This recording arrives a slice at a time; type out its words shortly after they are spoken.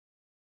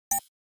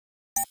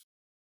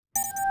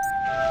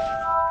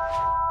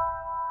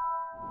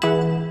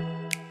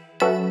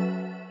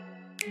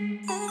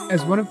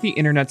As one of the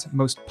internet's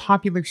most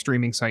popular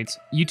streaming sites,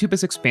 YouTube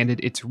has expanded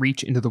its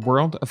reach into the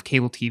world of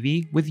cable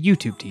TV with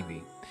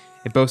YouTubeTV.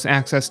 It boasts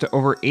access to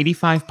over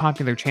 85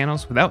 popular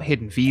channels without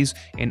hidden fees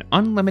and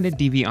unlimited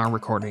DVR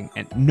recording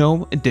at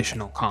no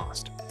additional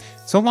cost.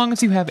 So long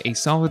as you have a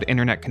solid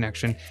internet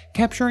connection,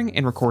 capturing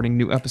and recording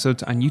new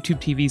episodes on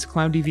YouTube TV's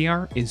cloud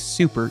DVR is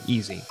super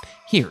easy.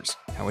 Here's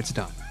how it's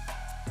done.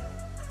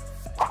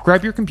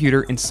 Grab your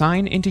computer and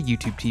sign into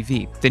YouTube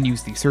TV, then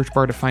use the search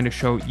bar to find a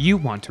show you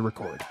want to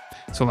record.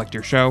 Select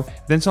your show,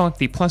 then select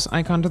the plus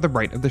icon to the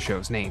right of the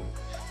show's name.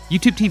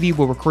 YouTube TV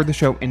will record the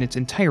show in its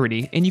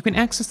entirety, and you can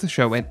access the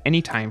show at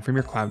any time from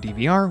your cloud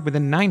DVR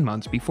within 9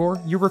 months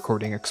before your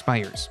recording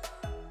expires.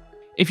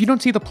 If you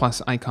don't see the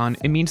plus icon,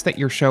 it means that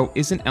your show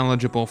isn't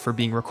eligible for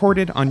being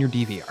recorded on your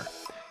DVR.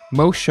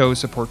 Most shows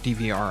support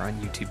DVR on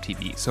YouTube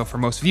TV, so for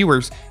most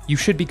viewers, you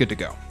should be good to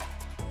go.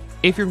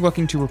 If you're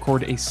looking to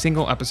record a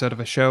single episode of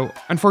a show,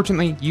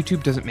 unfortunately,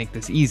 YouTube doesn't make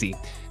this easy.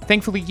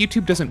 Thankfully,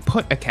 YouTube doesn't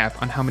put a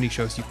cap on how many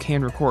shows you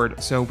can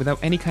record, so without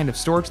any kind of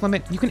storage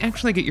limit, you can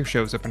actually get your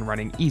shows up and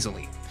running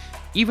easily.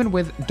 Even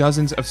with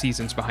dozens of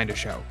seasons behind a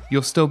show,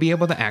 you'll still be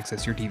able to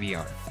access your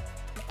DVR.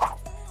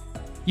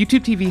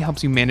 YouTube TV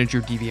helps you manage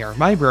your DVR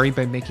library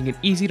by making it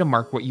easy to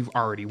mark what you've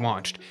already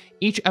watched.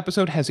 Each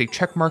episode has a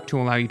check mark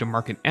to allow you to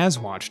mark it as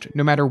watched,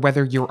 no matter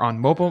whether you're on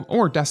mobile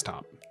or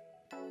desktop.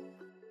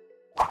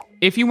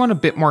 If you want a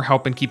bit more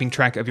help in keeping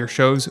track of your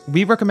shows,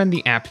 we recommend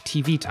the app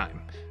TVTime.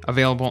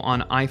 Available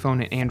on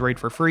iPhone and Android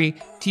for free,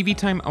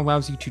 TVTime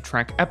allows you to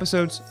track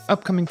episodes,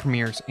 upcoming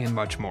premieres, and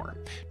much more.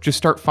 Just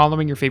start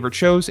following your favorite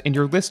shows and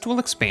your list will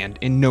expand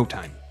in no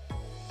time.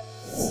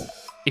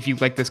 If you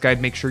like this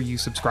guide, make sure you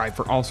subscribe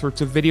for all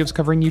sorts of videos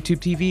covering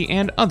YouTube TV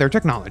and other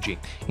technology.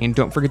 And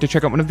don't forget to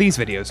check out one of these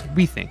videos,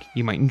 we think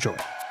you might enjoy.